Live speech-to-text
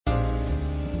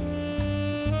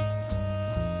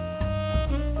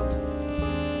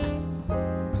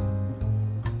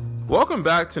Welcome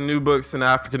back to New Books in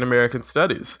African American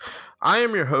Studies. I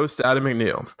am your host, Adam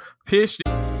McNeil, PhD.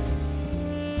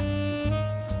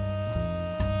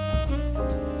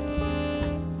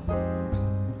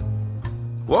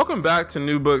 Welcome back to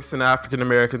New Books in African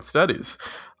American Studies.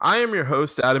 I am your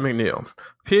host, Adam McNeil,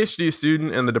 PhD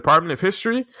student in the Department of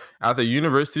History at the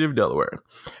University of Delaware.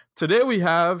 Today we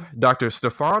have Dr.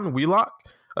 Stefan Wheelock,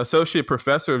 Associate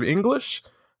Professor of English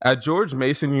at George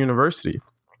Mason University.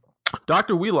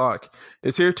 Dr. Wheelock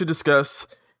is here to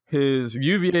discuss his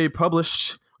UVA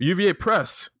Press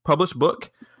published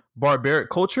book, Barbaric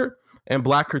Culture and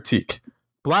Black Critique,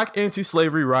 Black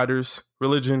Anti-Slavery Writers,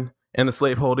 Religion, and the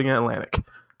Slaveholding Atlantic.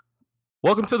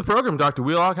 Welcome to the program, Dr.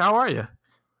 Wheelock. How are you?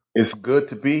 It's good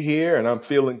to be here, and I'm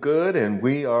feeling good, and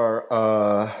we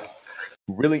are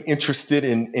really interested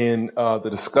in the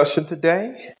discussion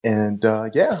today, and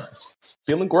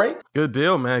feeling great. Good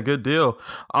deal, man. Good deal.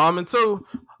 And so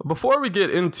before we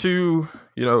get into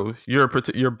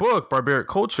your book, Barbaric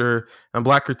Culture and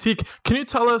Black Critique, can you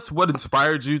tell us what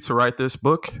inspired you to write this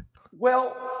book?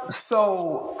 Well,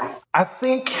 so I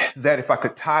think that if I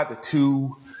could tie the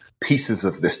two pieces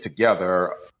of this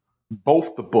together,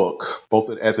 both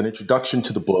as an introduction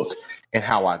to the book and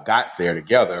how I got there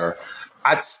together,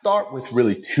 I'd start with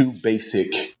really two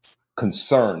basic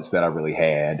concerns that I really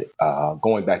had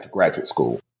going back to graduate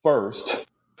school. First,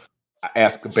 I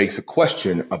asked a basic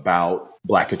question about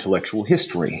Black intellectual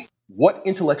history. What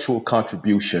intellectual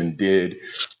contribution did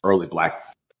early Black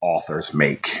authors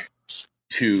make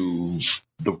to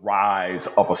the rise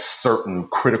of a certain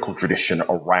critical tradition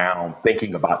around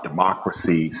thinking about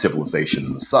democracy, civilization,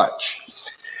 and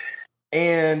such?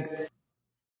 And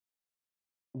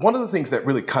one of the things that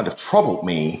really kind of troubled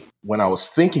me when I was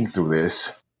thinking through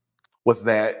this was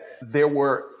that there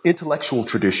were intellectual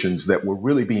traditions that were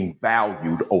really being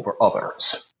valued over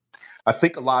others. I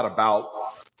think a lot about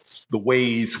the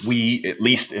ways we, at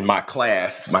least in my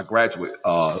class, my graduate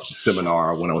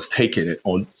seminar, when I was taking it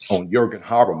on Jürgen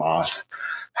Habermas,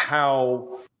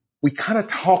 how we kind of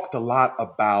talked a lot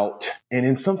about, and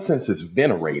in some senses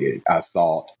venerated, I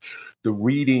thought, the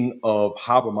reading of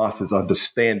Habermas's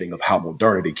understanding of how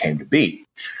modernity came to be.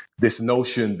 This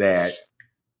notion that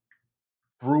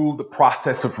through the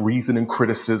process of reason and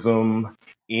criticism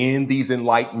in these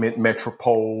Enlightenment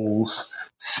metropoles,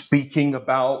 speaking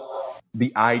about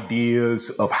the ideas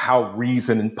of how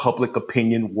reason and public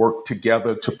opinion work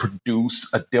together to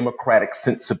produce a democratic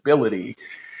sensibility,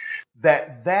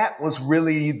 that was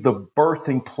really the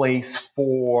birthing place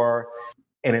for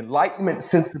an Enlightenment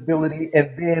sensibility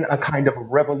and then a kind of a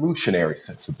revolutionary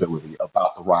sensibility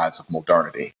about the rise of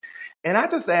modernity. And I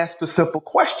just asked a simple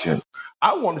question.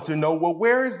 I wanted to know, well,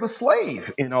 where is the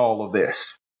slave in all of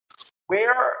this?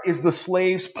 Where is the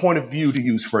slave's point of view, to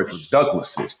use Frederick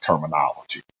Douglass's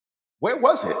terminology? Where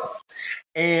was it?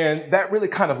 And that really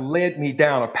kind of led me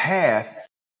down a path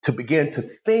to begin to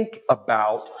think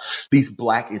about these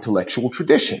Black intellectual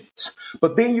traditions.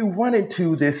 But then you run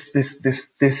into this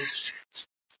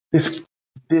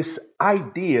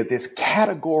idea, this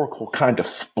categorical kind of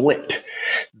split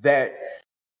that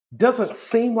doesn't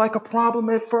seem like a problem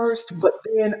at first, but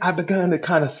then I began to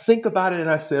kind of think about it and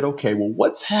I said, okay, well,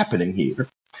 what's happening here?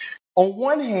 On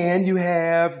one hand, you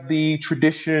have the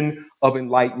tradition of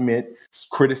Enlightenment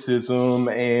criticism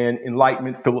and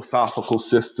Enlightenment philosophical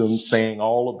systems saying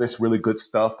all of this really good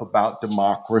stuff about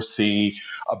democracy,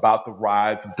 about the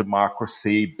rise of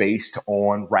democracy based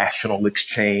on rational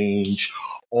exchange,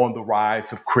 on the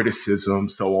rise of criticism,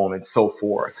 so on and so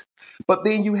forth. But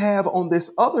then you have on this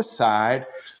other side,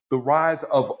 the rise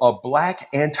of a Black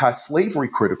anti-slavery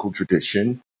critical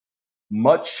tradition.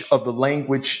 Much of the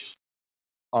language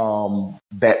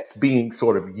that's being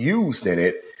sort of used in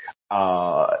it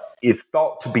is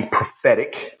thought to be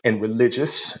prophetic and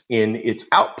religious in its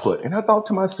output. And I thought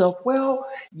to myself, well,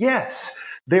 yes,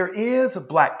 there is a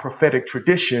Black prophetic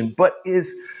tradition, but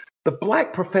is the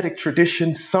Black prophetic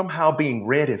tradition somehow being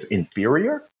read as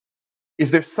inferior? Is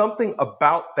there something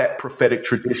about that prophetic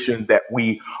tradition that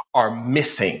we are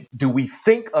missing? Do we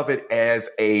think of it as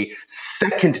a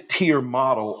second-tier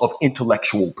model of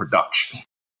intellectual production?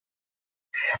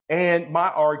 And my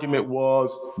argument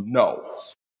was no.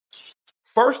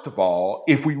 First of all,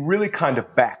 if we really kind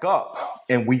of back up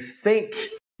and we think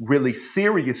really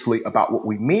seriously about what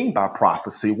we mean by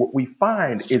prophecy, what we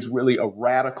find is really a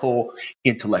radical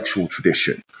intellectual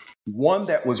tradition. One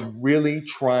that was really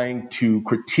trying to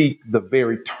critique the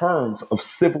very terms of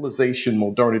civilization,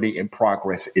 modernity, and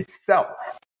progress itself.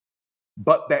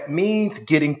 But that means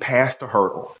getting past a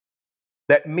hurdle.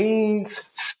 That means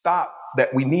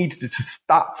that we need to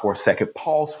stop for a second,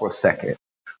 pause for a second,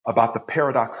 about the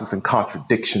paradoxes and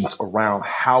contradictions around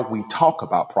how we talk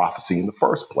about prophecy in the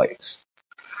first place.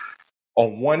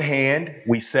 On one hand,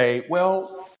 we say,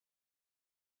 well,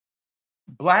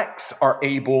 Blacks are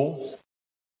able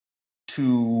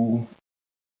to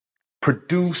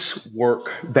produce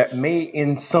work that may,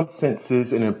 in some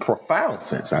senses, and in a profound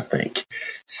sense, I think,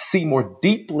 see more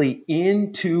deeply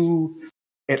into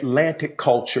Atlantic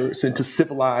cultures, into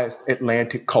civilized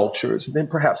Atlantic cultures than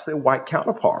perhaps their white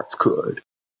counterparts could.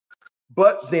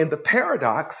 But then the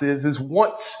paradox is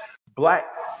once Black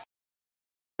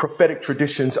prophetic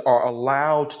traditions are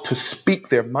allowed to speak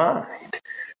their mind,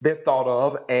 they're thought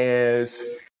of as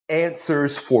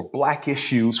answers for Black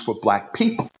issues for Black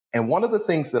people. And one of the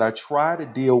things that I try to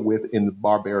deal with in the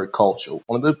barbaric culture,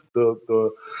 one of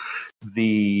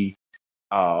the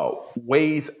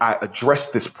ways I address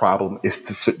this problem is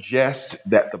to suggest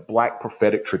that the Black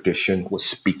prophetic tradition was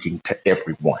speaking to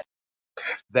everyone,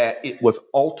 that it was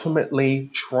ultimately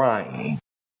trying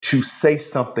to say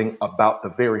something about the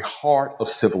very heart of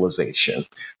civilization,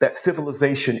 that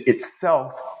civilization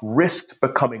itself risked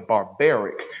becoming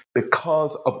barbaric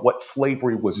because of what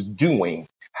slavery was doing,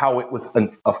 how it was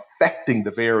affecting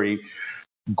the very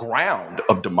ground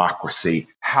of democracy,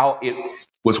 how it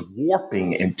was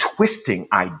warping and twisting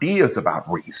ideas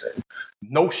about reason,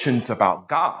 notions about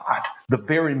God, the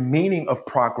very meaning of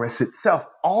progress itself.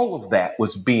 All of that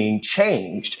was being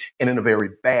changed and in a very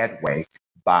bad way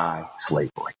by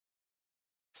slavery.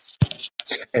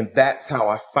 And that's how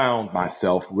I found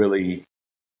myself really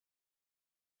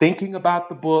thinking about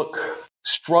the book,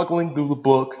 struggling through the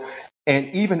book, and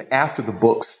even after the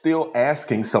book, still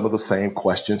asking some of the same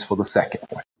questions for the second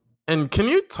one. And can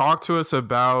you talk to us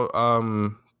about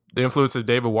the influence of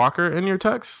David Walker in your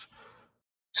text?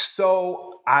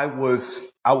 So I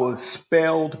was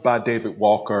spelled by David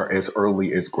Walker as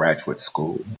early as graduate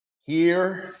school.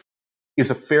 Here is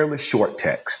a fairly short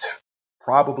text,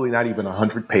 probably not even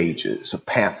 100 pages, a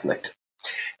pamphlet.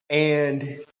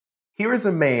 And here is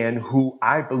a man who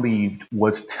I believed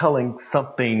was telling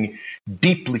something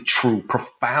deeply true,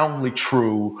 profoundly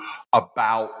true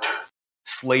about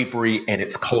slavery and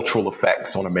its cultural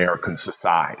effects on American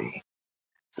society.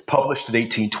 It's published in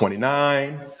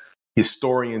 1829.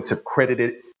 Historians have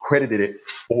credited it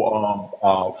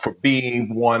for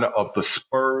being one of the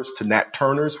spurs to Nat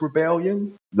Turner's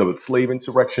rebellion, the slave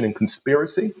insurrection and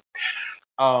conspiracy.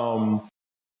 But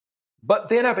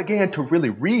then I began to really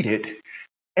read it,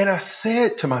 and I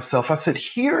said to myself,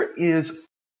 here is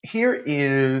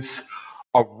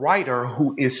a writer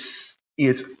who is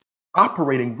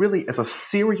operating really as a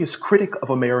serious critic of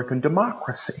American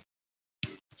democracy.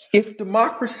 If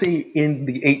democracy in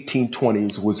the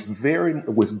 1820s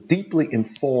was deeply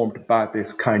informed by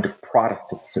this kind of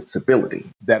Protestant sensibility,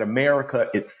 that America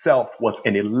itself was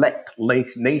an elect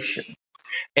nation,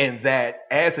 and that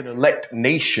as an elect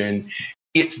nation,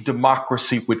 its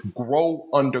democracy would grow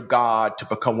under God to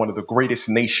become one of the greatest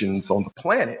nations on the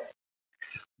planet,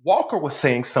 Walker was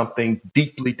saying something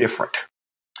deeply different.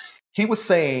 He was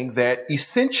saying that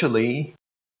essentially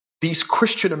these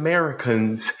Christian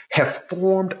Americans have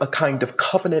formed a kind of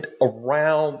covenant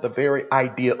around the very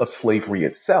idea of slavery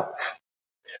itself,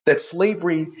 that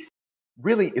slavery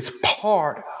really is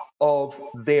part of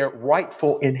their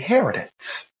rightful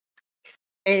inheritance.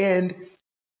 And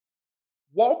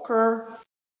Walker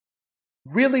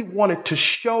really wanted to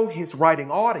show his writing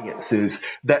audiences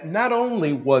that not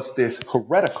only was this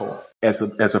heretical as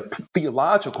a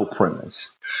theological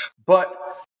premise, but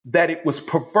that it was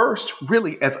perverse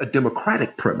really as a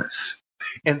democratic premise,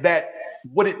 and that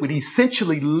what it would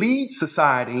essentially lead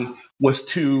society was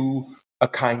to a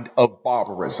kind of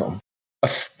barbarism, a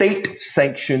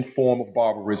state-sanctioned form of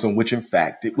barbarism, which in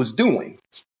fact it was doing.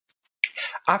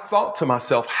 I thought to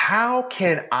myself, how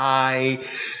can I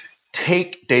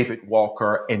take David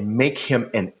Walker and make him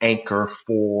an anchor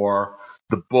for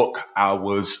the book I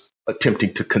was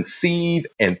attempting to conceive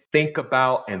and think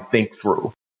about and think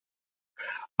through?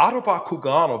 Ottobah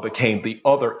Cugono became the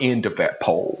other end of that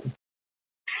pole.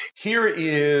 Here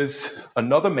is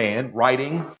another man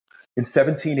writing in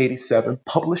 1787,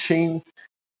 publishing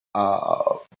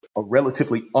a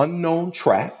relatively unknown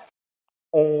tract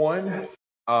on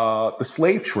the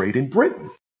slave trade in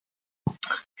Britain.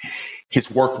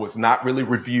 His work was not really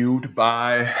reviewed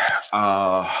by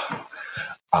the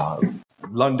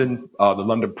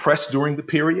London press during the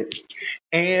period,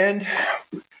 and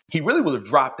he really would have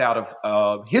dropped out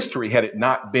of history had it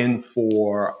not been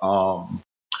for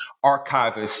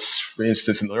archivists, for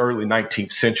instance, in the early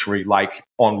 19th century, like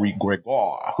Henri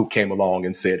Gregoire, who came along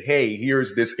and said, hey,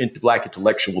 here's this Black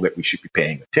intellectual that we should be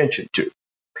paying attention to.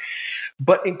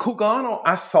 But in Kugano,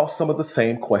 I saw some of the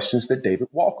same questions that David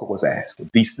Walker was asking.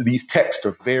 These texts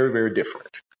are very, very different.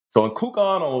 So in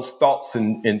Kugano's thoughts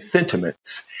and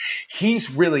sentiments,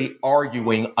 he's really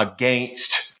arguing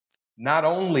against not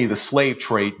only the slave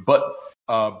trade, but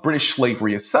British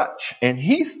slavery as such. And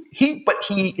he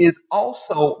is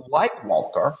also, like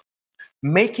Walker,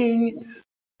 making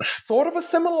sort of a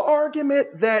similar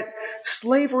argument that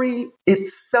slavery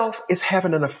itself is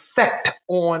having an effect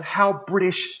on how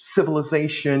British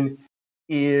civilization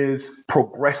is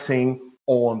progressing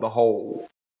on the whole.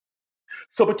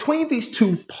 So between these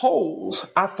two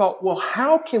poles, I thought, well,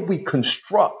 how can we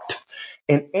construct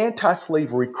an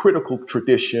anti-slavery critical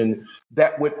tradition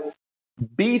that would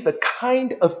be the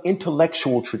kind of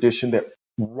intellectual tradition that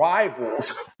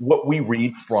rivals what we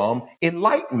read from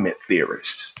Enlightenment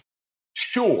theorists?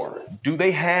 Sure. Do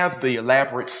they have the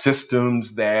elaborate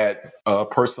systems that a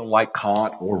person like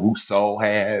Kant or Rousseau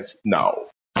has? No.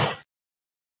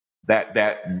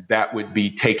 That would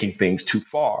be taking things too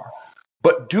far.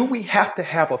 But do we have to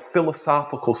have a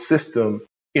philosophical system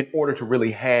in order to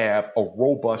really have a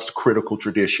robust critical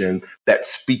tradition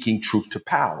that's speaking truth to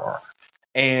power?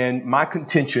 And my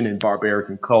contention in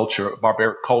barbaric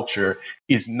culture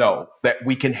is no, that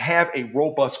we can have a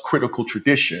robust critical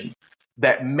tradition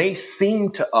that may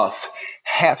seem to us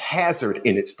haphazard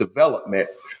in its development,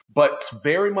 but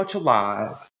very much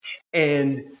alive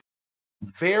and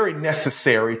very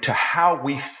necessary to how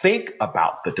we think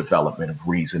about the development of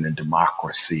reason and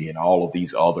democracy and all of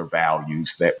these other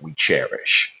values that we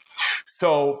cherish.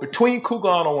 So between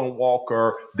Kugano and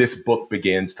Walker, this book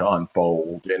begins to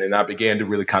unfold. And then I began to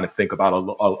really kind of think about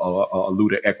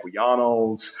Olaudah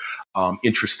Equiano's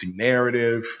interesting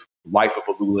narrative, Life of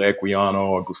Olaudah Equiano,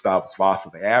 or Gustavus Vassa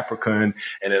the African.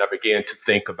 And then I began to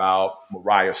think about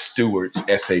Maria Stewart's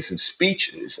essays and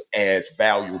speeches as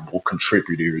valuable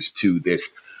contributors to this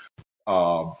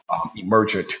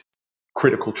emergent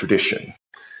critical tradition.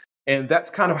 And that's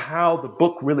kind of how the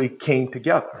book really came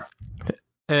together.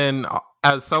 And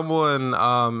as someone,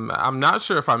 I'm not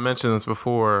sure if I mentioned this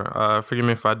before, forgive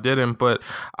me if I didn't, but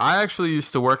I actually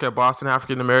used to work at Boston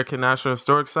African American National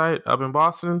Historic Site up in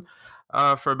Boston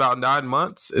for about 9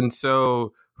 months. And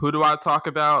so who do I talk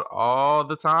about all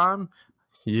the time?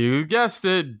 You guessed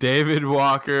it, David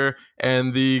Walker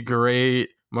and the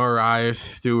great Maria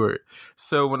Stewart.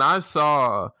 So when I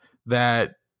saw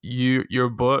that your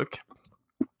book,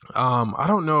 I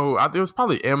don't know, it was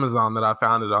probably Amazon that I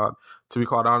found it on, to be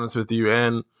quite honest with you.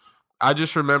 And I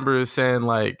just remember saying,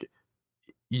 like,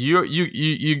 you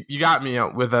got me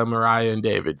with Maria and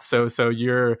David. So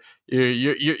you're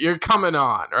coming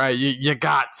on, right? You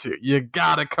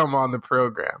gotta come on the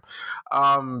program,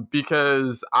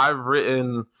 because I've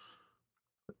written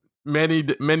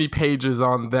many pages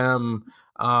on them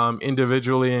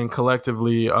individually and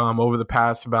collectively over the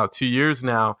past about 2 years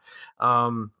now.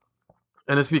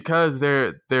 And it's because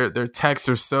their texts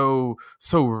are so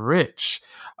rich,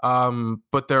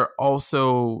 but they're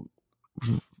also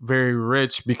very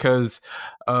rich because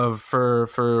of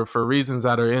for reasons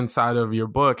that are inside of your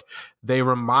book. They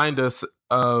remind us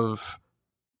of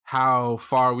how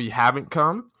far we haven't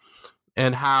come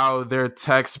and how their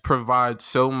texts provide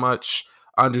so much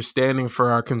understanding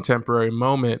for our contemporary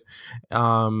moment,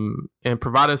 and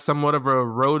provide us somewhat of a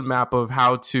roadmap of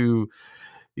how to,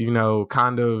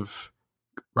 kind of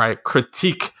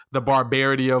critique the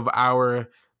barbarity of our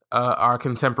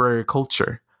contemporary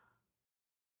culture.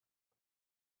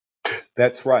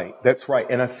 That's right.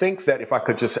 And I think that if I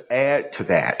could just add to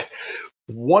that,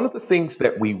 one of the things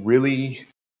that we really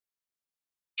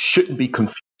shouldn't be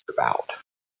confused about,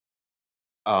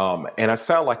 and I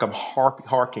sound like I'm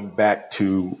harking back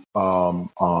to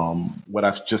what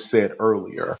I've just said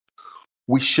earlier,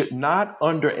 we should not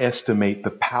underestimate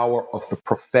the power of the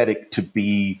prophetic to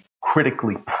be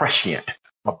critically prescient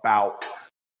about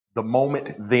the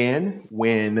moment then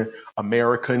when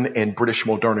American and British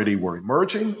modernity were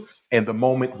emerging and the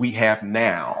moment we have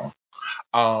now.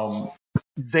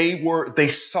 They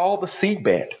saw the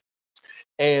seedbed,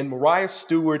 and Maria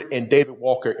Stewart and David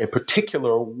Walker in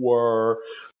particular were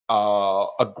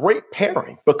a great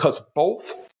pairing because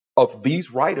both of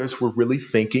these writers were really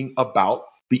thinking about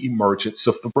the emergence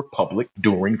of the Republic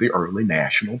during the early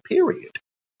national period.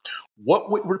 What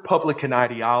would Republican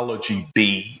ideology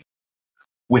be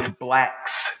with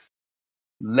Blacks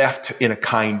left in a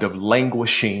kind of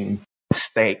languishing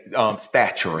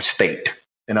stature or state?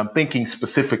 And I'm thinking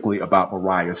specifically about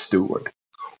Maria Stewart.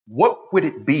 What would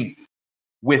it be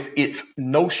with its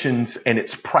notions and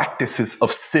its practices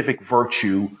of civic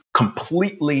virtue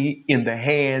completely in the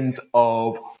hands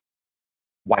of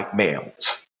white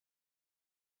males?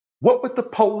 What would the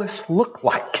polis look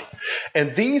like?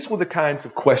 And these were the kinds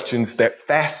of questions that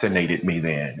fascinated me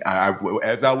then.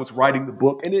 As I was writing the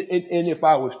book, and if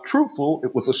I was truthful,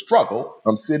 it was a struggle.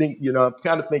 I'm sitting, I'm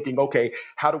kind of thinking, okay,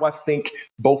 how do I think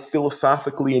both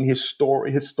philosophically and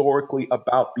historically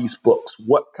about these books?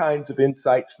 What kinds of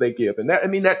insights they give? And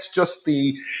that's just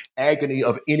the agony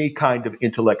of any kind of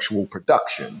intellectual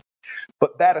production.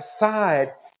 But that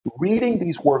aside, reading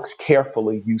these works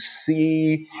carefully, you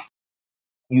see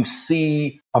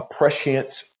a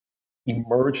prescience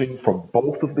emerging from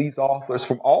both of these authors,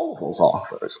 from all of those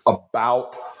authors,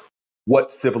 about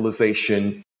what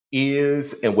civilization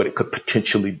is and what it could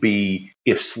potentially be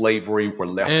if slavery were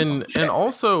left unchecked. And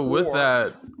also with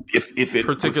that, if it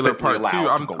particular part too,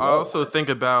 I also think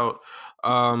about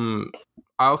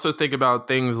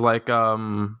things like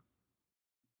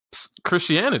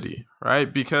Christianity,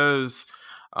 right? Because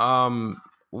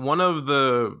one of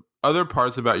the other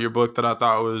parts about your book that I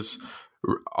thought was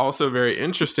also very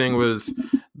interesting was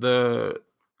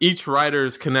each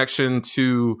writer's connection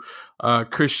to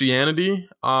Christianity,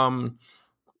 and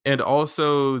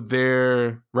also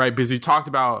their because you talked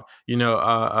about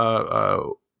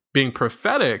being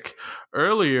prophetic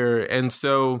earlier, and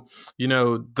so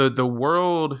the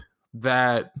world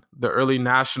that the early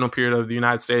national period of the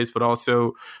United States, but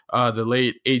also the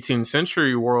late 18th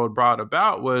century world brought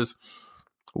about was.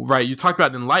 Right, you talked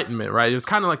about Enlightenment, right? It was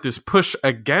kind of like this push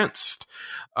against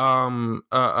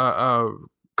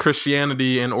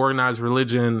Christianity and organized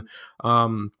religion,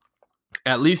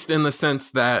 at least in the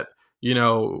sense that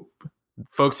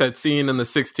folks had seen in the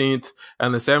 16th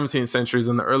and the 17th centuries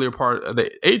and the earlier part of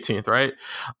the 18th, right?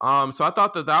 So I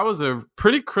thought that was a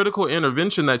pretty critical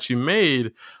intervention that you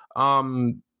made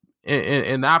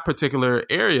in that particular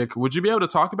area. Would you be able to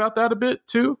talk about that a bit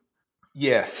too?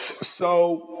 Yes.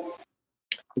 So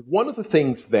one of the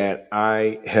things that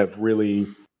I have really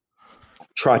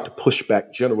tried to push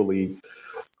back generally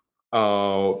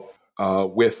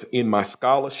with in my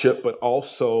scholarship, but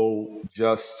also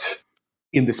just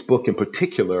in this book in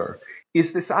particular,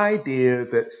 is this idea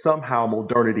that somehow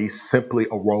modernity simply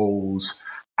arose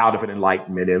out of an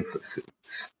Enlightenment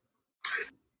emphasis.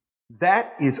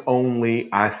 That is only,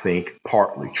 I think,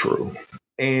 partly true.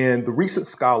 And the recent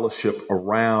scholarship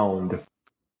around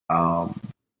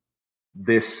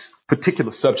this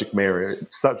particular subject matter,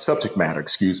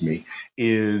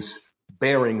 is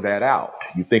bearing that out.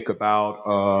 You think about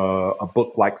a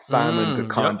book like Simon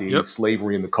Gakandi's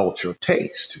Slavery and the Culture of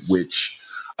Taste, which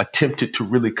attempted to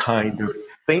really kind of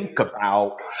think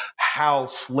about how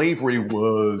slavery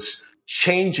was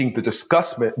changing the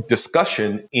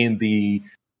discussion in the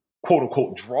quote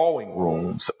unquote drawing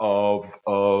rooms of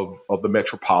the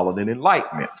metropolitan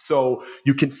Enlightenment. So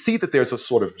you can see that there's a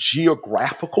sort of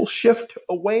geographical shift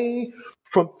away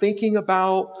from thinking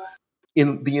about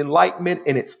in the Enlightenment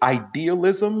and its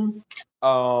idealism.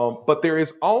 But there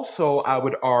is also, I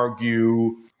would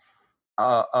argue,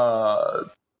 a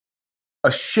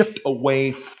shift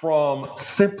away from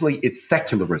simply its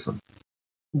secularism.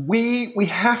 We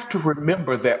have to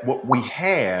remember that what we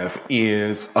have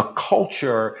is a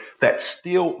culture that's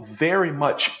still very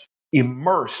much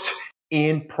immersed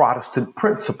in Protestant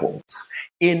principles,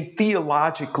 in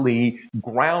theologically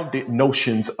grounded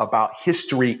notions about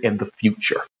history and the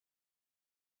future,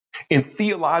 in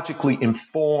theologically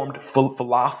informed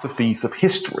philosophies of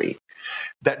history.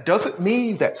 That doesn't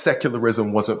mean that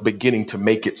secularism wasn't beginning to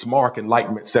make its mark,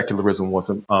 Enlightenment secularism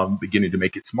wasn't beginning to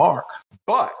make its mark,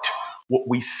 but what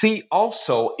we see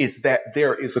also is that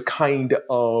there is a kind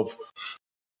of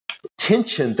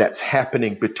tension that's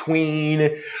happening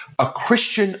between a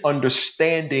Christian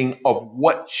understanding of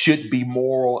what should be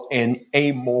moral and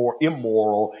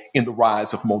immoral in the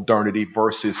rise of modernity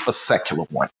versus a secular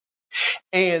one.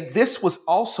 And this was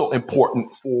also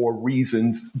important for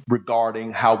reasons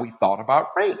regarding how we thought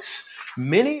about race.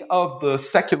 Many of the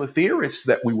secular theorists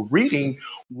that we were reading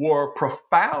were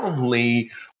profoundly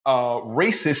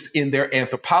racist in their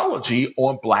anthropology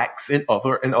on blacks and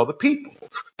other peoples.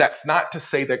 That's not to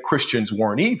say that Christians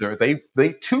weren't either.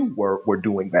 They too were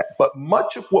doing that. But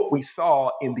much of what we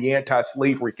saw in the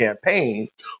anti-slavery campaign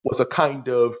was a kind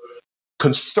of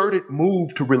concerted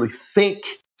move to really think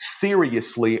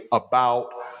seriously about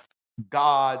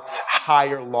God's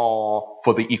higher law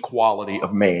for the equality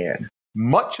of man.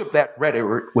 Much of that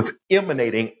rhetoric was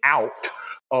emerging out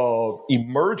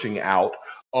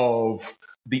of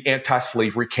the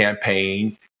anti-slavery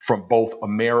campaign from both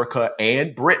America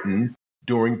and Britain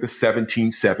during the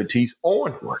 1770s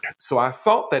onward. So I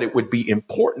thought that it would be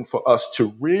important for us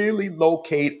to really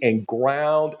locate and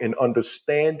ground an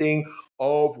understanding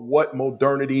of what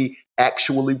modernity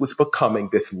actually was becoming,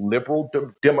 this liberal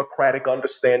democratic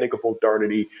understanding of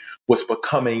modernity was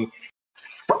becoming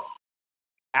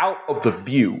out of the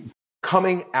view,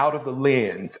 coming out of the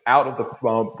lens, out of the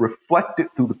reflected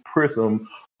through the prism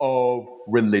of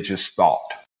religious thought.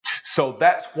 So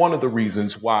that's one of the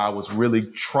reasons why I was really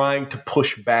trying to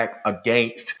push back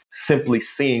against simply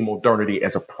seeing modernity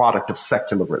as a product of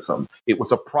secularism. It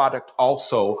was a product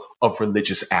also of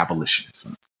religious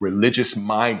abolitionism,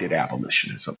 religious-minded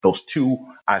abolitionism. Those two,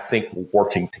 I think, were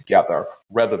working together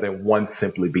rather than one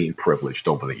simply being privileged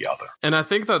over the other. And I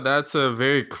think that that's a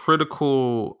very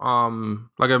critical,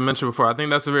 like I mentioned before, I think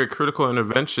that's a very critical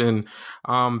intervention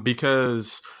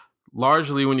because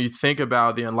largely when you think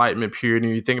about the Enlightenment period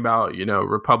and you think about,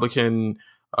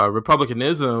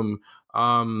 republicanism,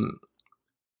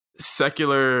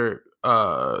 secular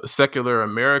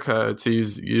America, to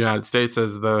use the United States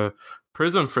as the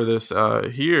prism for this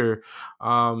here,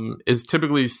 is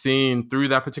typically seen through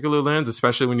that particular lens,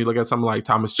 especially when you look at something like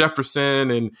Thomas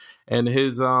Jefferson and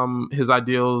his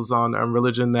ideals on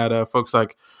religion that folks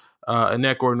like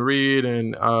Annette Gordon Reed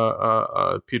and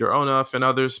Peter Onuf and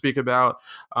others speak about.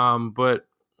 But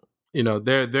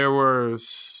there were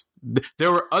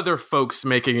other folks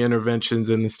making interventions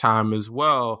in this time as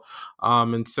well,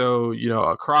 and so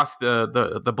across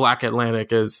the Black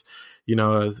Atlantic, as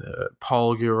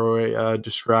Paul Gilroy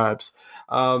describes.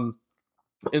 And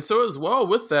so as well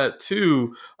with that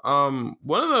too,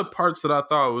 one of the parts that I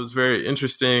thought was very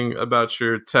interesting about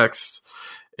your text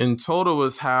in total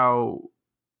was how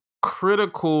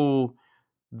critical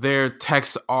their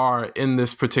texts are in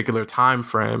this particular time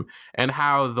frame, and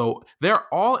how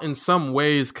they're all in some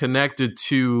ways connected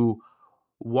to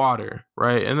water,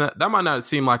 right? And that might not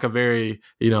seem like a very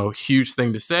huge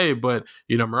thing to say, but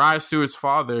Mariah Stewart's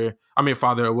father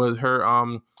was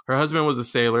her husband was a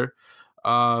sailor.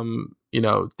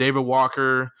 David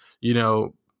Walker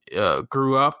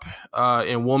grew up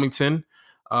in Wilmington,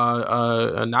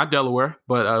 not Delaware,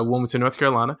 but Wilmington, North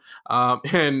Carolina,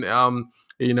 and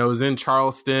was in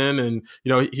Charleston, and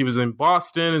he was in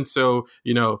Boston, and so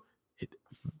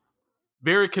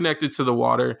very connected to the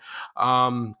water.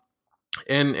 And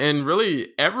really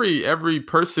every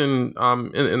person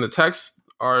in the text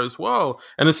are as well.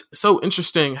 And it's so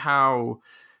interesting how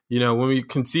when we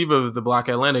conceive of the Black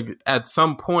Atlantic, at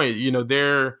some point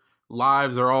their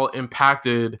lives are all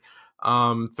impacted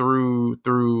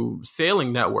through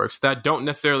sailing networks that don't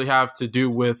necessarily have to do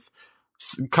with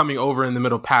coming over in the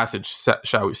Middle Passage,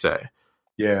 shall we say.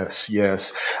 Yes.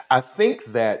 I think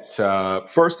that,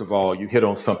 first of all, you hit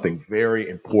on something very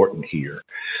important here.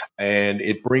 And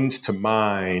it brings to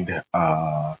mind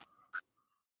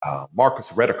Marcus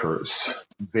Rediker's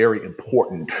very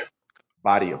important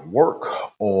body of work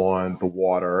on the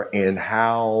water and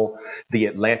how the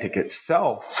Atlantic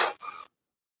itself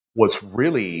was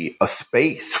really a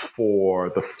space for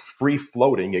the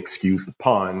free-floating, excuse the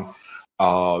pun,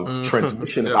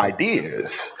 transmission of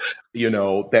ideas.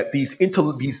 That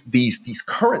these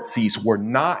currencies were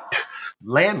not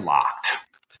landlocked,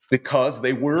 because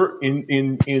they were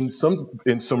in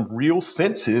some real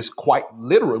senses quite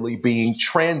literally being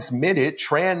transmitted,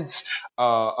 taken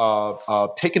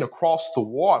across the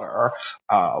water,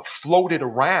 floated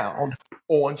around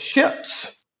on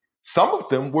ships. Some of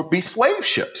them would be slave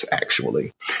ships,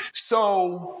 actually.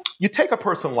 So you take a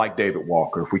person like David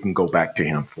Walker, if we can go back to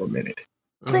him for a minute.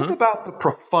 Think about the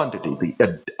profundity,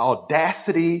 the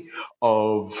audacity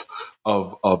of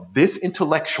this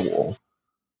intellectual,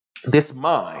 this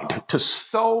mind, to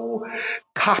sew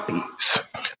copies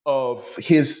of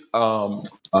his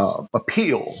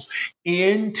appeal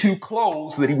into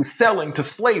clothes that he was selling to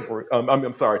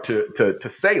to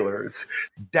sailors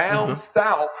down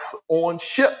south on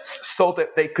ships, so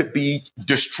that they could be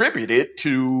distributed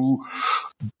to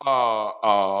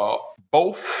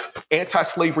both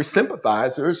anti-slavery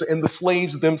sympathizers and the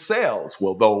slaves themselves,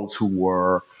 those who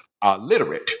were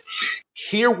literate.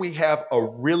 Here we have a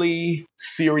really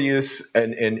serious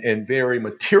and very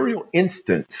material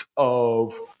instance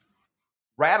of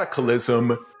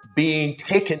radicalism being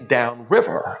taken down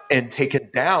river and taken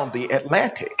down the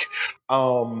Atlantic.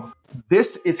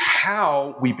 This is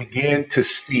how we begin to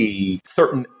see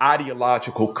certain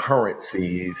ideological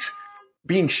currencies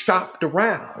being shopped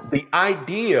around. The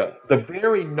idea, the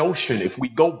very notion, if we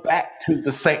go back to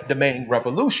the Saint-Domingue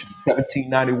Revolution,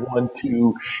 1791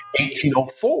 to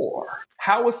 1804,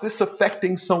 how is this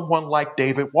affecting someone like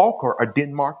David Walker or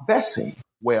Denmark Vesey?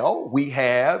 Well, we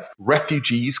have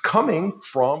refugees coming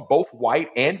from both white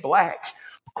and black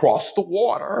across the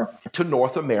water to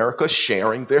North America,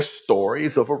 sharing their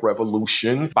stories of a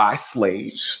revolution by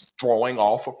slaves, throwing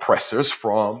off oppressors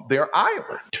from their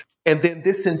island. And then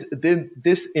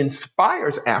this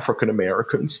inspires African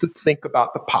Americans to think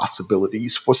about the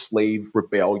possibilities for slave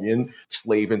rebellion,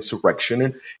 slave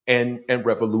insurrection, and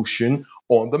revolution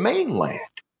on the mainland.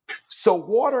 So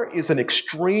water is an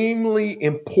extremely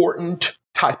important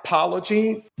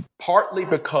typology, partly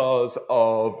because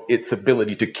of its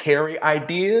ability to carry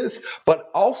ideas,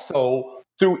 but also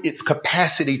through its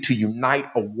capacity to unite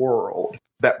a world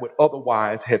that would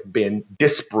otherwise have been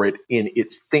disparate in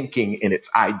its thinking and its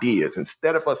ideas.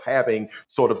 Instead of us having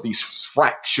sort of these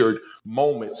fractured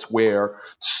moments where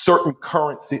certain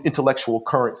intellectual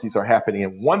currencies are happening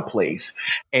in one place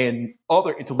and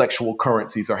other intellectual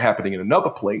currencies are happening in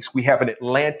another place, we have an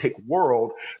Atlantic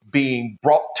world being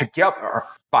brought together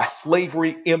by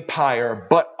slavery, empire,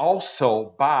 but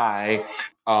also by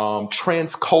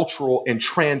transcultural and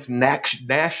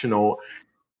transnational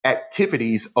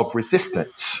activities of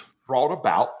resistance brought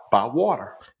about by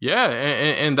water. Yeah,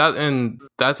 and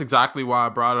that's exactly why I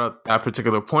brought up that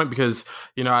particular point, because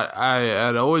I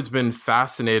had always been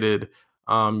fascinated,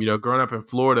 growing up in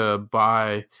Florida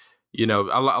by a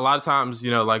lot of times,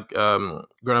 growing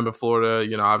up in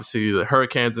Florida, obviously the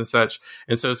hurricanes and such.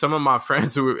 And so some of my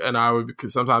friends and I would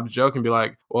sometimes joke and be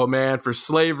like, well, man, for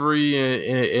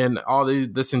slavery and all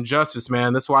this injustice,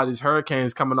 man, that's why these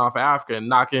hurricanes coming off Africa and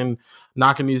knocking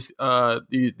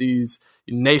these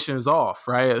nations off,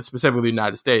 right? Specifically the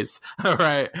United States,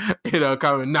 right?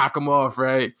 Come and knock them off,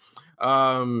 right?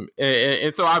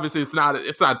 And so obviously it's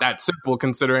not that simple,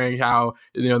 considering how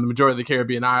the majority of the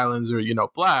Caribbean islands are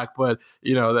black, but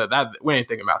that we ain't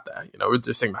thinking about that. We're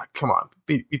just thinking about, come on,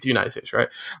 beat the United States, right?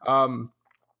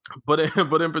 But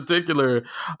in particular,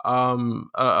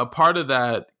 a part of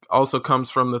that also comes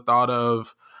from the thought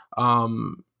of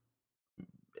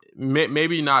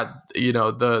maybe not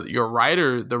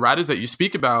the writers that you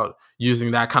speak about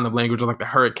using that kind of language, like the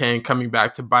hurricane coming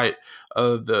back to bite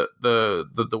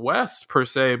the West per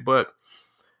se, but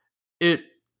a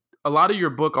lot of your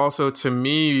book also, to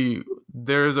me,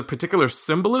 there's a particular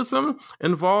symbolism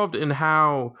involved in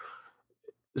how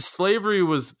slavery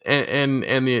was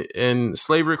and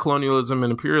slavery, colonialism,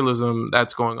 and imperialism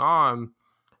that's going on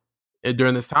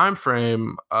during this time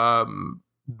frame.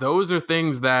 Those are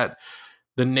things that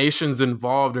the nations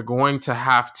involved are going to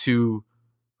have to,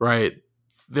 right?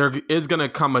 There is going to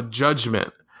come a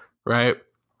judgment, right?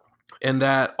 And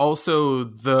that also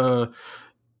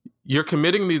you're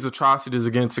committing these atrocities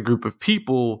against a group of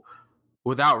people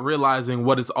without realizing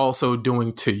what it's also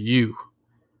doing to you.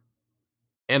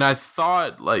 And I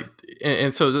thought,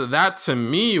 and so that to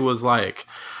me was like,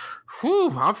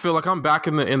 whew, I feel like I'm back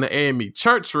in the AME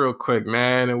church real quick,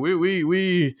 man. And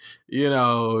we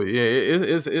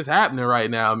it's happening right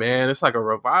now, man. It's like a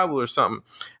revival or something.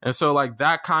 And so like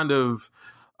that kind of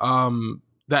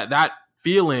that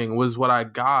feeling was what I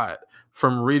got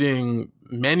from reading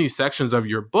many sections of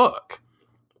your book,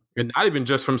 and not even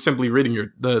just from simply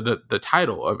reading the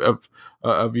title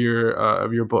of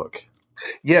your book.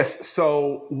 Yes.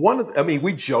 So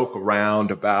we joke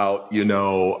around about,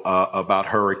 about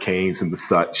hurricanes and the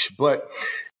such, but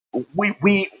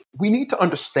we need to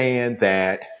understand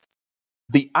that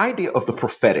the idea of the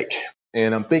prophetic,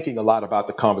 and I'm thinking a lot about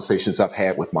the conversations I've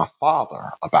had with my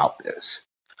father about this.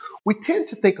 We tend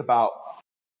to think about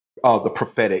the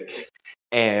prophetic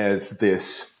as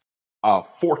this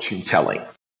fortune telling,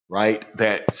 right?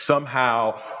 That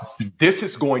somehow this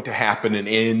is going to happen, and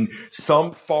in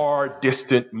some far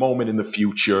distant moment in the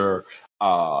future,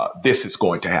 this is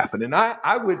going to happen. And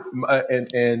I would,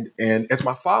 and as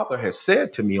my father has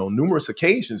said to me on numerous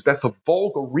occasions, that's a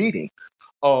vulgar reading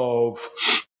of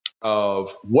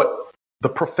what the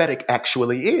prophetic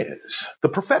actually is. The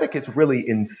prophetic is really,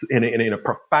 in a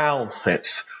profound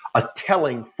sense, a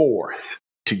telling forth,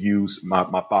 to use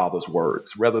my father's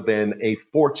words, rather than a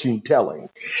fortune telling.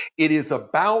 It is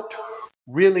about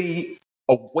really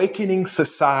awakening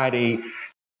society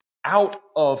out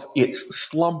of its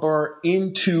slumber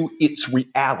into its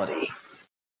reality.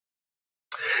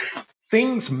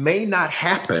 Things may not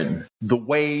happen the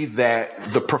way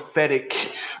that the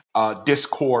prophetic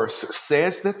discourse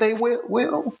says that they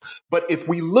will, but if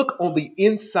we look on the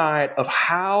inside of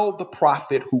how the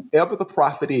prophet, whoever the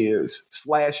prophet is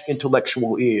 /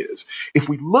 intellectual is, if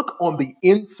we look on the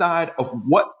inside of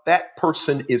what that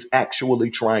person is actually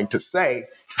trying to say,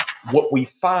 what we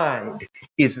find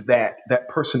is that that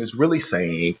person is really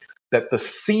saying that the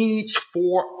seeds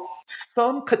for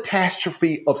some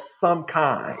catastrophe of some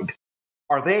kind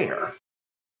are there.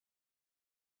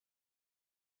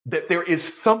 that there is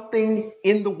something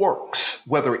in the works,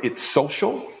 whether it's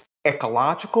social,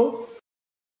 ecological,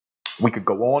 we could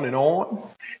go on,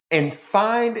 and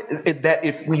find that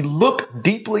if we look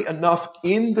deeply enough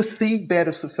in the seedbed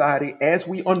of society as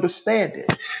we understand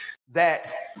it,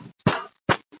 that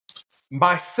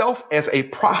myself as a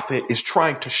prophet is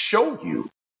trying to show you,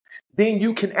 then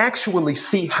you can actually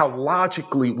see how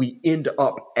logically we end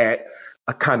up at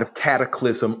a kind of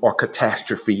cataclysm or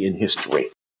catastrophe in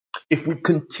history. If we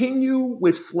continue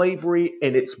with slavery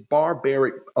and its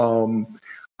barbaric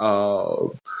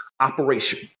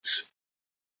operations,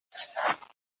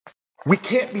 we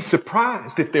can't be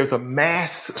surprised if there's a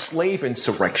mass slave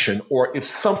insurrection or if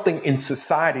something in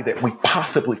society that we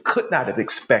possibly could not have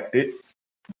expected,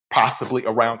 possibly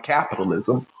around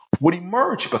capitalism, would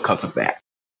emerge because of that.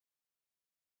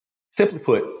 Simply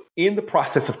put, in the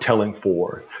process of telling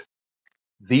Ford,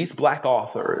 these Black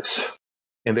authors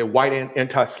and their white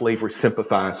anti-slavery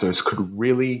sympathizers could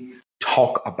really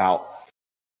talk about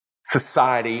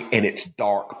society and its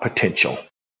dark potential.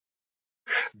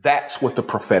 That's what the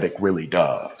prophetic really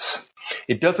does.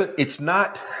 It's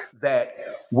not that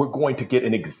we're going to get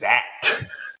an exact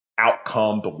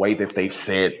outcome the way that they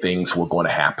said things were going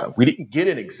to happen. We didn't get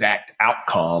an exact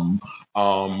outcome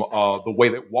the way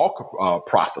that Walker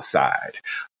prophesied.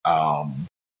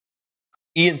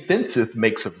 Ian Fenseth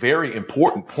makes a very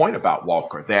important point about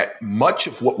Walker, that much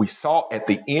of what we saw at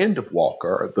the end of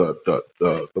Walker,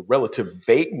 the relative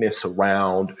vagueness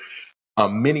around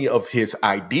many of his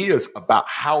ideas about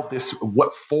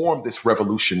what form this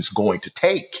revolution is going to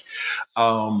take,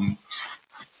 I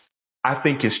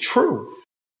think is true.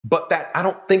 But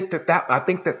I think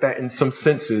that in some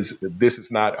senses, this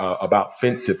is not about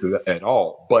Fenseth at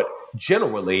all. But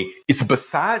generally, it's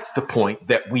besides the point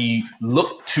that we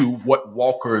look to what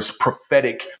Walker's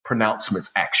prophetic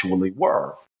pronouncements actually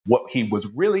were. What he was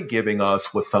really giving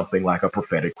us was something like a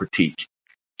prophetic critique.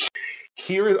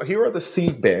 Here are the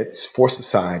seedbeds for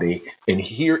society, and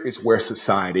here is where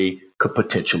society could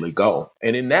potentially go.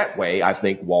 And in that way, I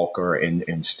think Walker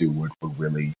and Stewart were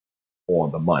really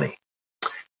on the money.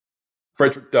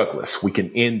 Frederick Douglass, we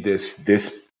can end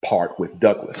this part with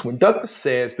Douglass. When Douglass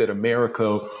says that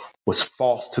America was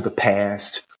false to the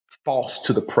past, false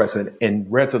to the present, and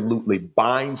resolutely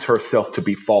binds herself to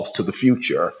be false to the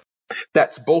future,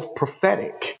 that's both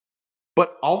prophetic,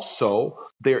 but also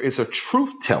there is a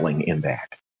truth-telling in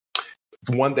that.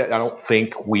 One that I don't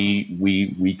think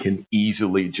we can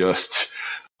easily just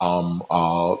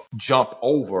jump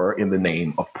over in the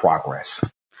name of progress.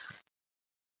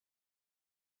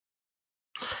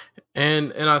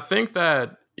 And I think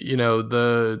that,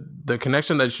 the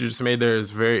connection that you just made there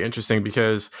is very interesting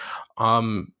because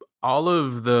all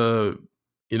of the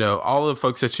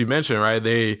folks that you mentioned, right,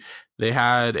 they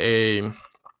had a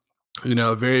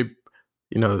very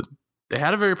they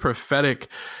had a very prophetic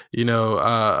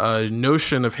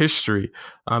notion of history.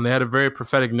 They had a very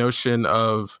prophetic notion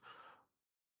of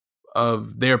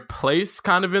their place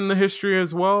kind of in the history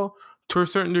as well, to a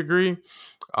certain degree.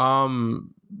 And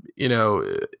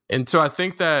so I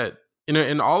think that,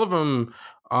 and all of them,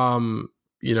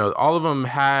 all of them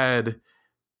had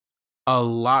a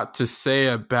lot to say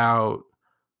about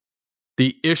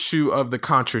the issue of the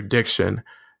contradiction,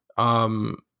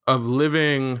 of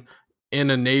living in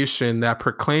a nation that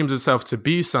proclaims itself to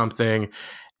be something,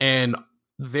 and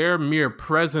their mere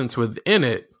presence within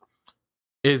it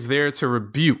is there to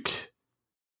rebuke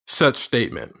such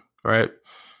statement, right?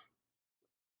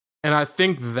 And I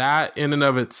think that in and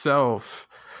of itself,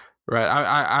 right,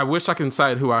 I wish I can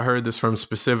cite who I heard this from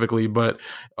specifically, but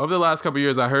over the last couple of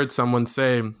years, I heard someone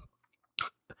say,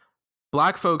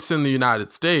 Black folks in the United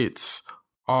States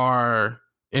are,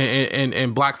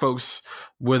 and Black folks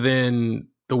within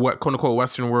the quote unquote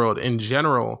Western world in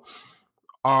general,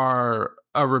 are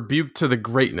a rebuke to the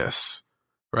greatness,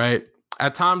 right?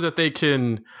 At times that they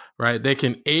can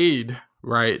aid,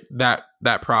 right,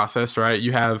 that process, right?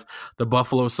 You have the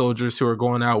Buffalo Soldiers who are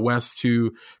going out west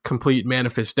to complete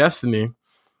Manifest Destiny,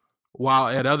 while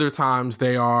at other times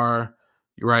they are,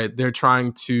 right, they're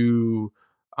trying to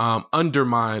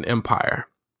undermine empire.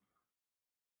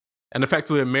 And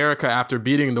effectively, America, after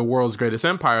beating the world's greatest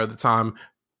empire at the time,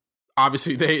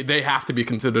 obviously they have to be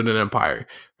considered an empire,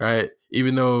 right?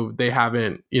 Even though they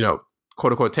haven't,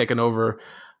 quote unquote, taken over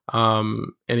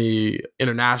any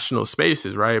international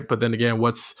spaces, right? But then again,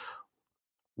 what's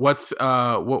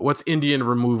Indian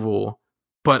removal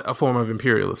but a form of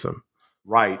imperialism?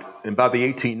 Right. And by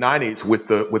the 1890s, with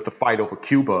the fight over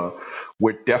Cuba,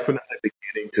 we're definitely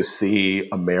beginning to see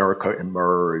America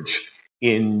emerge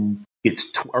in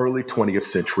its early 20th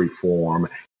century form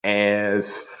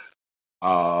as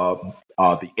a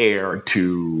the heir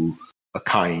to a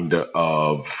kind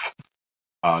of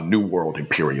New World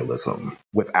imperialism,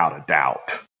 without a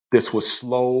doubt. This was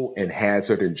slow and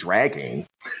hazard and dragging,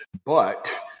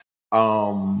 but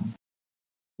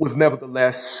was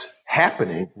nevertheless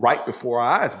happening right before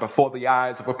our eyes, before the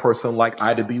eyes of a person like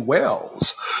Ida B.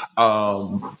 Wells.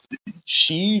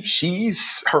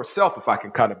 She's herself, if I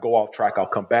can kind of go off track, I'll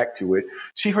come back to it.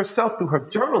 She herself, through her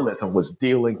journalism, was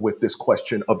dealing with this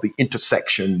question of the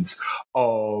intersections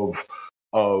of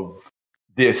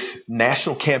this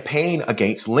national campaign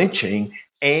against lynching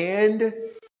and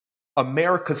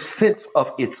America's sense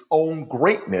of its own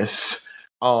greatness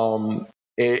in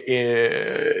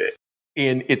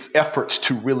its efforts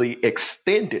to really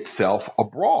extend itself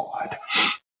abroad.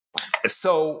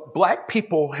 So Black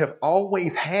people have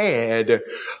always had,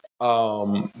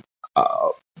 I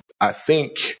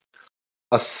think,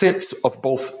 a sense of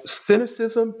both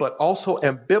cynicism, but also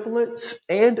ambivalence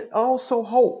and also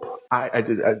hope.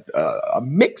 A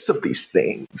mix of these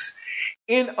things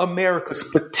in America's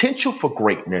potential for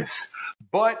greatness,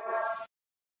 but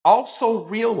also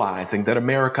realizing that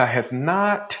America has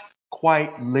not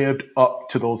quite lived up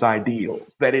to those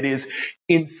ideals, that it is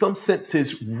in some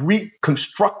senses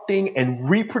reconstructing and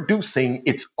reproducing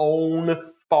its own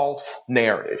false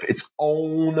narrative, its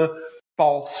own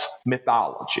false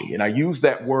mythology. And I use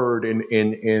that word in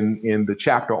the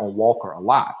chapter on Walker a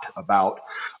lot, about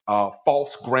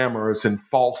false grammars and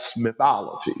false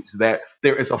mythologies, that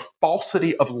there is a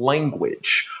falsity of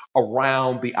language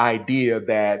around the idea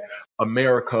that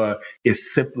America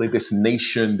is simply this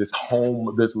nation, this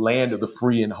home, this land of the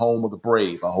free and home of the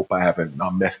brave. I hope I haven't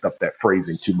messed up that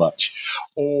phrasing too much.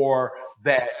 Or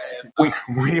that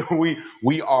we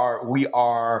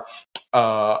are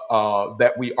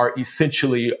that we are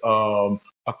essentially a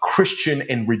Christian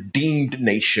and redeemed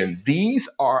nation. These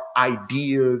are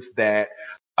ideas that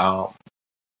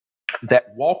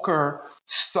that Walker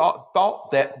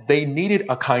thought that they needed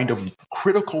a kind of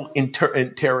critical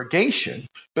interrogation,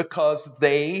 because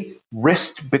they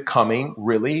risked becoming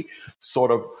really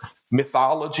sort of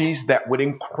mythologies that would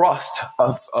encrust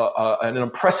an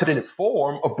unprecedented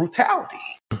form of brutality.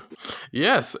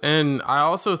 Yes, and I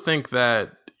also think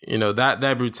that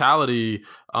that brutality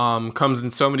comes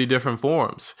in so many different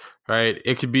forms, right?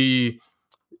 It could be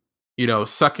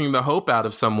sucking the hope out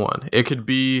of someone. It could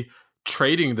be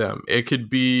trading them. It could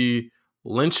be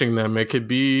lynching them. It could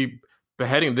be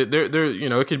beheading.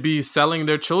 It could be selling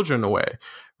their children away,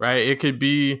 right? It could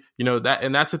be that,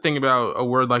 and that's the thing about a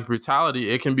word like brutality.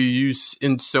 It can be used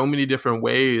in so many different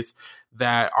ways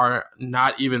that are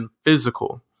not even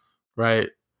physical, right?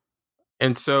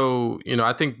 And so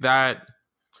I think that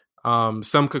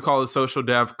some could call it social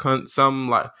death. Some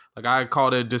like I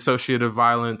called it dissociative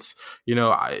violence.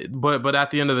 But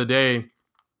at the end of the day,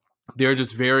 there are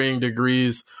just varying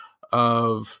degrees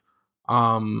of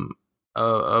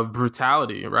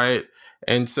brutality, right?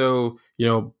 And so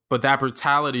but that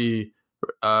brutality,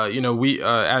 we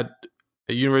at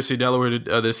the University of Delaware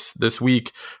this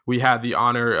week, we had the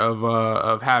honor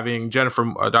of having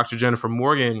Dr. Jennifer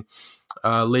Morgan,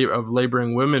 of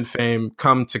Laboring Women fame,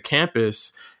 come to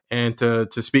campus and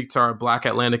to speak to our Black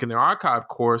Atlantic in the Archive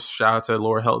course. Shout out to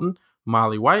Laura Helton,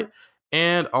 Molly White,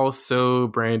 and also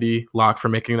Brandy Locke for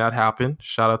making that happen.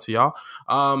 Shout out to y'all.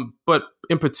 But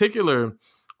in particular,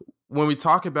 when we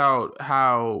talk about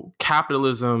how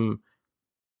capitalism,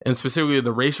 and specifically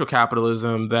the racial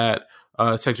capitalism that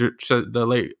the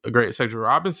late great Cedric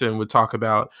Robinson would talk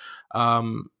about,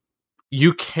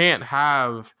 you can't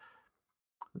have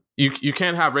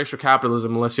racial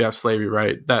capitalism unless you have slavery,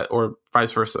 right? That, or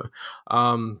vice versa.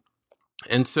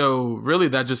 And so really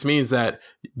that just means that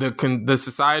the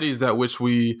societies that which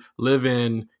we live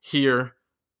in here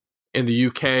in the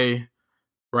UK,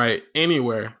 right,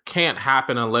 anywhere, can't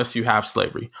happen unless you have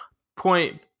slavery.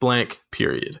 Point blank,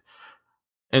 period.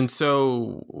 And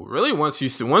so really once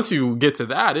you get to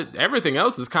that, everything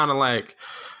else is kind of like,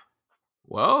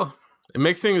 well, it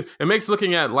makes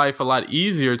looking at life a lot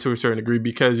easier to a certain degree,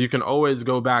 because you can always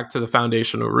go back to the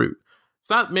foundational root. It's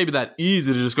not maybe that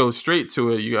easy to just go straight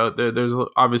to it. There's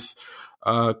obvious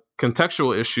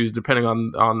contextual issues depending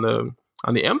on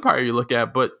the empire you look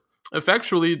at, but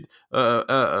effectually,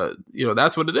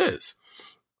 that's what it is.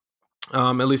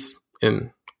 At least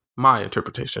in my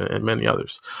interpretation and many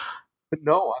others.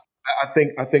 No, I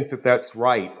think that that's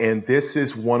right. And this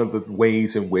is one of the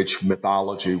ways in which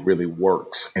mythology really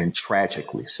works, and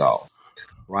tragically so,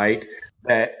 right?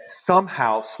 That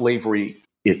somehow slavery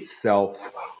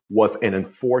itself was an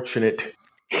unfortunate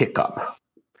hiccup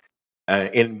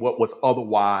in what was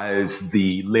otherwise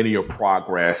the linear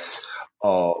progress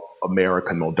of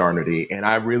American modernity. And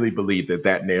I really believe that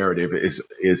that narrative is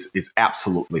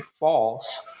absolutely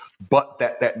false, but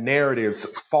that narrative's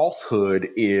falsehood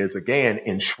is, again,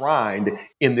 enshrined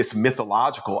in this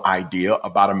mythological idea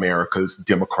about America's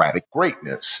democratic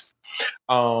greatness.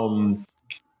 One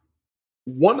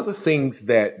of the things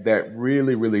that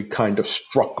really kind of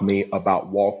struck me about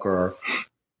Walker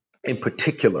in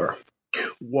particular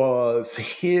was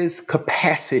his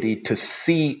capacity to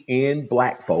see in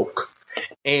Black folk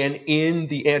and in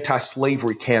the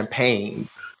anti-slavery campaign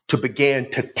to begin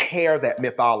to tear that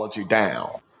mythology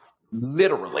down,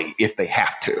 literally, if they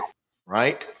have to,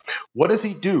 right? What does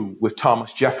he do with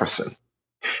Thomas Jefferson?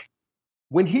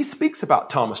 When he speaks about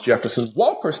Thomas Jefferson,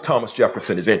 Walker's Thomas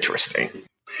Jefferson is interesting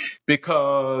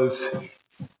because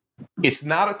it's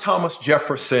not a Thomas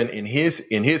Jefferson in his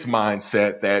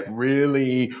mindset that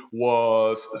really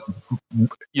was,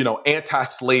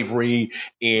 anti-slavery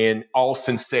in all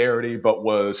sincerity, but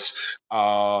was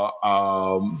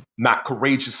not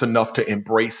courageous enough to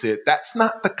embrace it. That's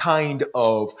not the kind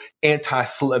of That's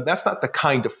not the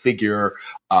kind of figure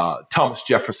Thomas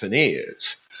Jefferson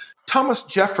is. Thomas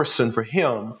Jefferson, for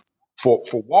him, for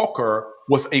Walker,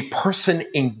 was a person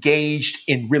engaged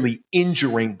in really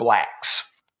injuring Blacks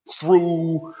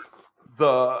through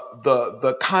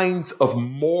the kinds of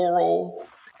moral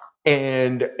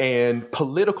and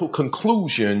political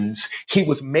conclusions he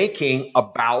was making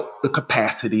about the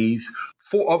capacities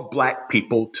of Black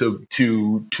people to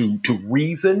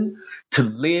reason, to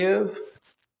live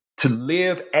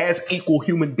as equal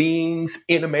human beings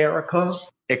in America,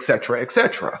 et cetera, et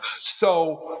cetera.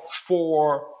 So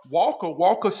for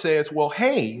Walker says, well,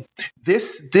 hey,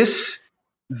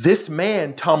 this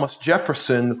man, Thomas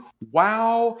Jefferson,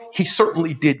 while he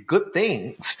certainly did good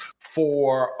things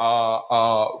for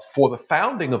the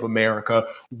founding of America,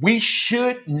 we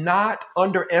should not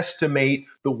underestimate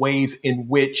the ways in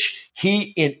which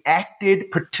he enacted,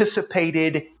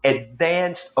 participated,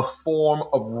 advanced a form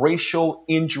of racial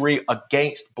injury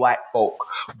against Black folk,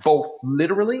 both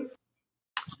literally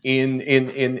in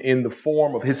the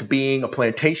form of his being a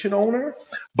plantation owner,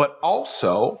 but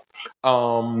also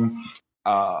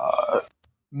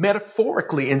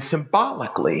metaphorically and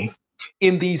symbolically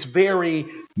in these very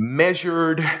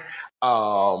measured,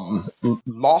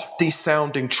 lofty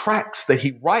sounding tracks that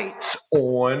he writes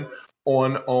on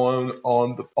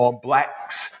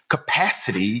Blacks'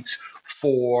 capacities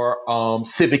for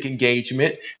civic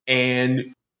engagement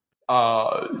and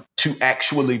to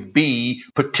actually be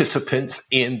participants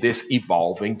in this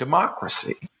evolving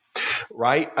democracy,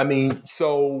 right? I mean,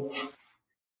 so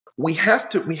we have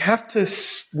to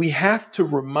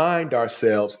remind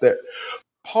ourselves that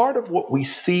part of what we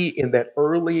see in that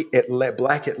early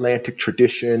Black Atlantic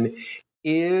tradition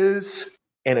is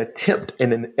an attempt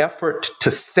and an effort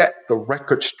to set the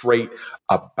record straight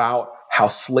about how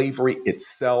slavery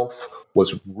itself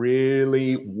was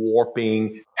really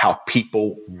warping how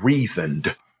people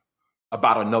reasoned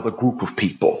about another group of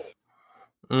people.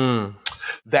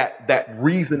 That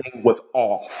reasoning was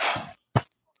off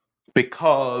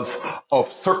because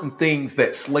of certain things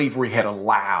that slavery had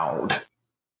allowed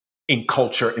in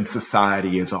culture and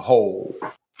society as a whole.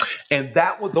 And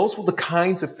those were the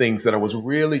kinds of things that I was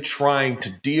really trying to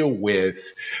deal with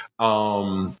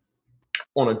on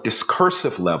a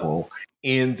discursive level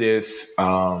in this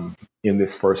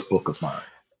first book of mine.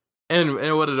 And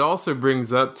what it also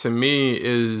brings up to me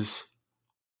is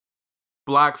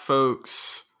Black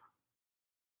folks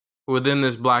within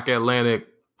this Black Atlantic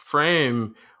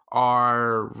frame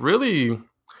are really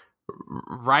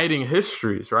writing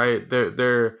histories, right?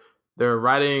 They're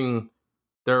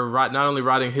not only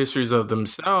writing histories of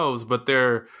themselves, but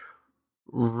they're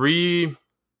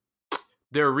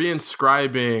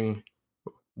reinscribing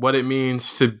what it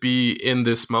means to be in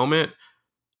this moment,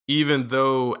 even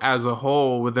though as a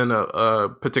whole within a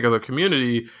particular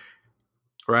community,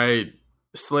 right,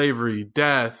 slavery,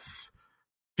 death,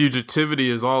 fugitivity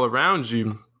is all around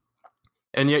you.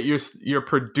 And yet you're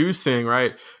producing,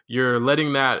 right? You're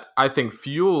letting that, I think,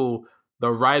 fuel the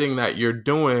writing that you're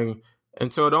doing.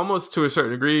 And so it almost, to a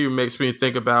certain degree, makes me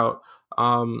think about,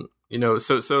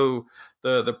 so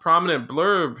the prominent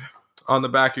blurb on the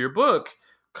back of your book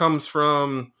comes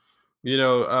from,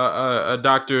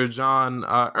 Dr. John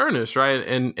Ernest, right?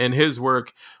 And his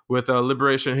work with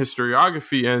liberation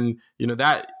historiography. And,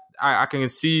 that I can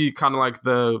see kind of like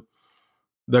the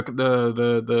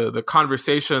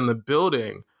conversation, the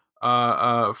building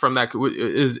from that.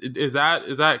 Is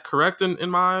that correct in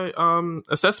my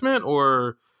assessment,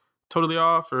 or totally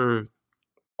off? Or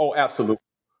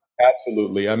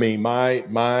absolutely. I mean, my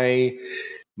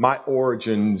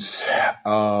origins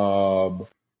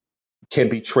can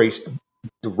be traced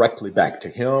directly back to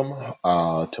him,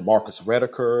 to Marcus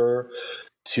Rediker,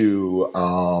 to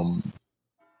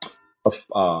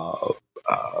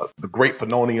the great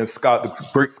Fanonian scholar, the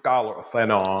great scholar of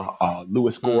Fanon,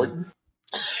 Lewis Gordon,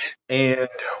 and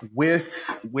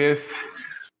with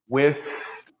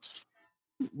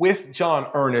John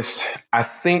Ernest, I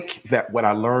think that what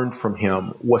I learned from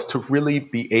him was to really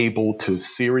be able to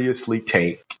seriously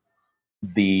take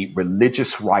the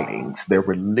religious writings, their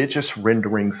religious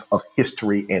renderings of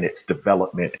history and its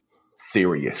development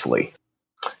seriously.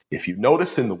 If you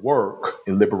notice in the work,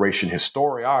 in Liberation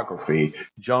Historiography,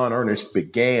 John Ernest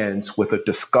begins with a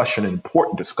discussion, an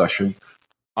important discussion,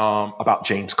 about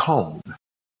James Cone.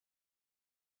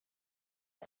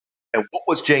 And what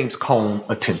was James Cone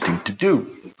attempting to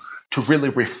do? To really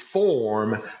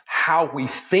reform how we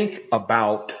think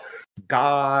about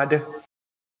God,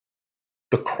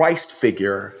 the Christ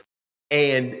figure,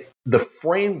 and the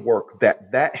framework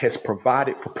that has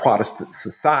provided for Protestant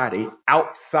society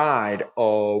outside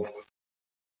of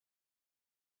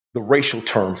the racial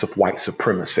terms of white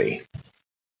supremacy.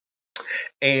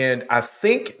 And I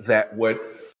think that what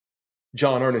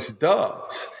John Ernest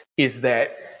does is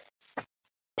that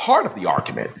part of the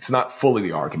argument, it's not fully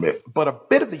the argument, but a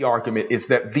bit of the argument is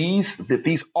that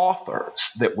these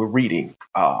authors that we're reading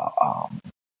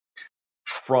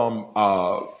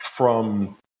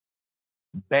from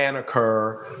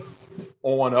Banneker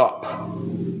on up,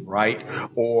 right?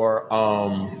 Or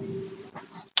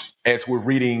as we're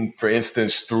reading, for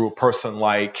instance, through a person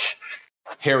like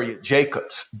Harriet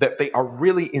Jacobs, that they are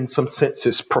really, in some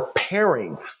senses,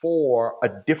 preparing for a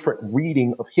different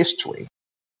reading of history.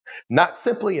 Not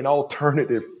simply an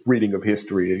alternative reading of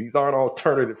history. These aren't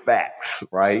alternative facts,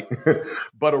 right?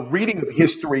 But a reading of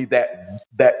history that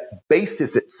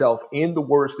bases itself in the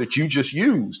words that you just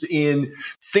used, in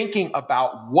thinking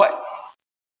about what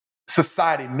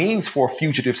society means for a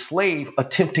fugitive slave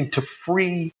attempting to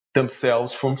free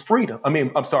themselves from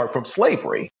from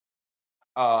slavery.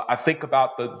 I think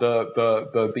about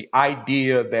the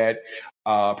idea that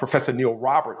Professor Neil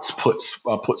Roberts puts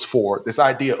forward, this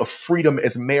idea of freedom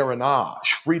as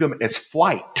marinage, freedom as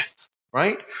flight,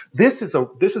 right? This is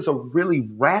a really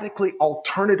radically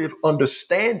alternative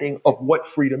understanding of what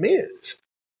freedom is.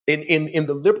 In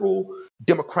the liberal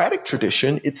democratic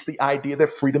tradition, it's the idea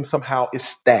that freedom somehow is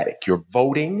static. You're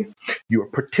voting, you're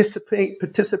participating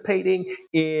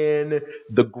in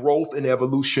the growth and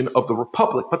evolution of the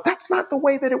republic. But that's not the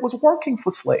way that it was working for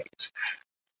slaves.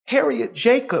 Harriet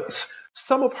Jacobs,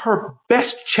 some of her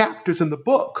best chapters in the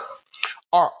book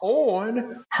are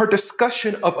on her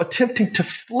discussion of attempting to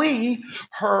flee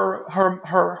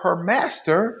her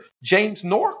master, James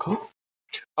Norcross,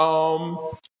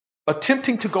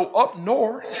 attempting to go up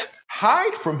north,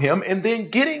 hide from him, and then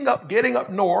getting up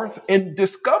north and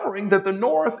discovering that the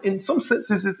North, in some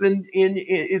senses,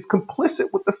 is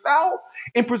complicit with the South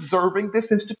in preserving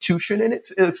this institution and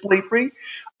its slavery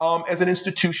as an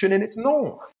institution and its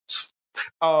norms.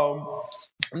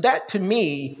 That to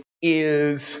me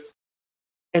is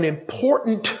an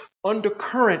important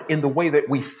undercurrent in the way that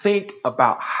we think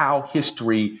about how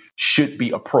history should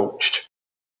be approached.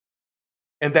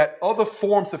 And that other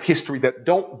forms of history that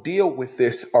don't deal with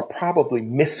this are probably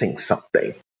missing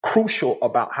something crucial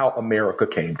about how America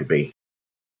came to be.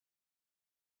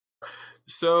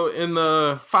 So in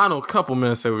the final couple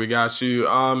minutes that we got you,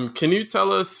 can you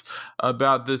tell us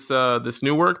about this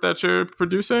new work that you're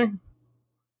producing?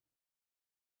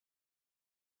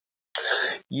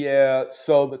 Yeah,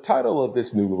 so the title of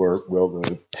this new work, well,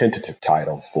 the tentative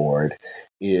title for it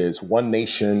is One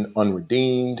Nation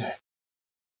Unredeemed,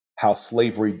 How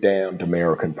Slavery Damned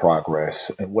American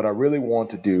Progress. And what I really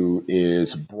want to do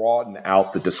is broaden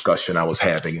out the discussion I was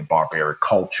having in barbaric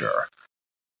culture.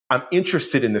 I'm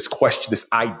interested in this question, this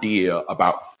idea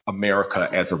about America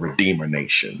as a redeemer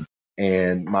nation.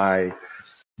 And my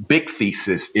big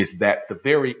thesis is that the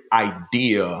very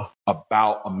idea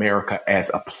about America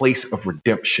as a place of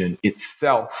redemption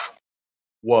itself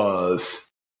was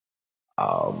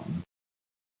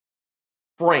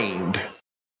framed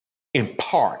in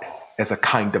part as a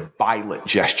kind of violent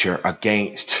gesture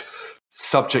against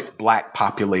subject Black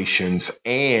populations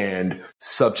and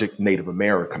subject Native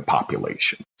American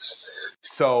populations.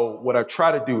 So what I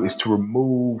try to do is to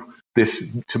move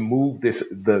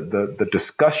the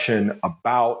discussion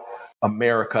about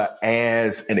America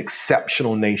as an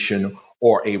exceptional nation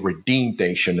or a redeemed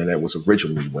nation, and that was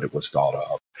originally what it was thought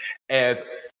of,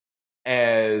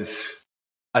 as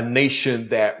a nation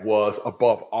that was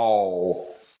above all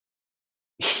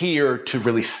here to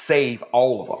really save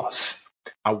all of us.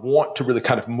 I want to really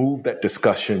kind of move that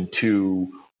discussion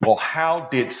to, well, how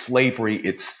did slavery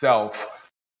itself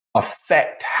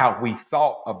affect how we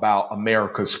thought about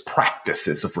America's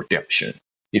practices of redemption.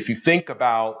 If you think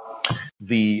about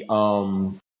the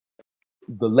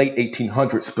late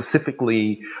 1800s,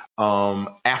 specifically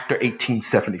after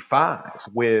 1875,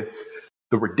 with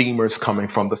the Redeemers coming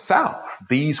from the South,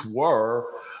 these were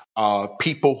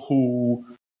people who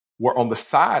were on the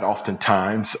side,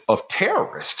 oftentimes, of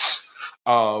terrorists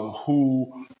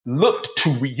who looked to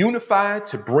reunify,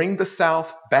 to bring the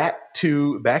South back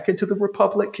into the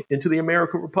Republic, into the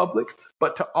American Republic,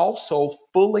 but to also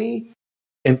fully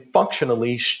and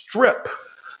functionally strip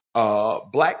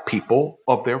Black people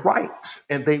of their rights.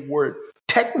 And they were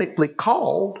technically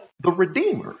called the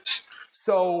Redeemers.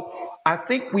 So I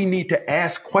think we need to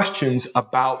ask questions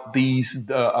about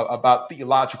about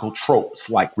theological tropes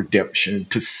like redemption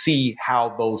to see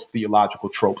how those theological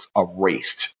tropes are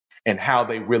erased and how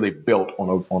they really built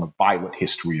on a violent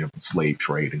history of the slave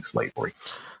trade and slavery.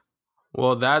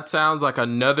 Well, that sounds like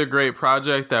another great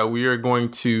project that we are going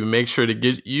to make sure to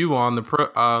get you on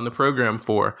the program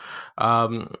for.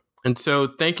 And so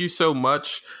thank you so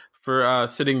much for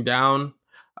sitting down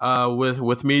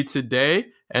with me today.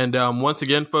 And once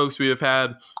again, folks, we have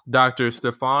had Dr.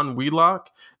 Stefan Wheelock,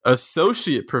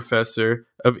 Associate Professor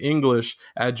of English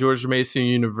at George Mason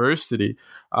University.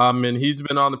 And he's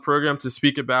been on the program to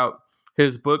speak about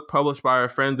his book published by our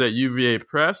friends at UVA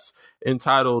Press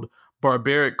entitled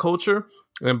Barbaric Culture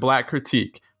and Black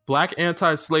Critique, Black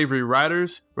Anti-Slavery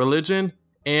Writers, Religion,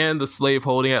 and the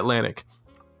Slaveholding Atlantic.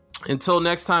 Until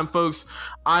next time, folks,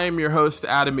 I am your host,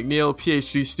 Adam McNeil,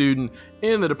 PhD student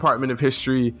in the Department of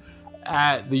History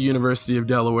at the University of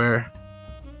Delaware.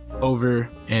 Over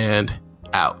and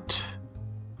out.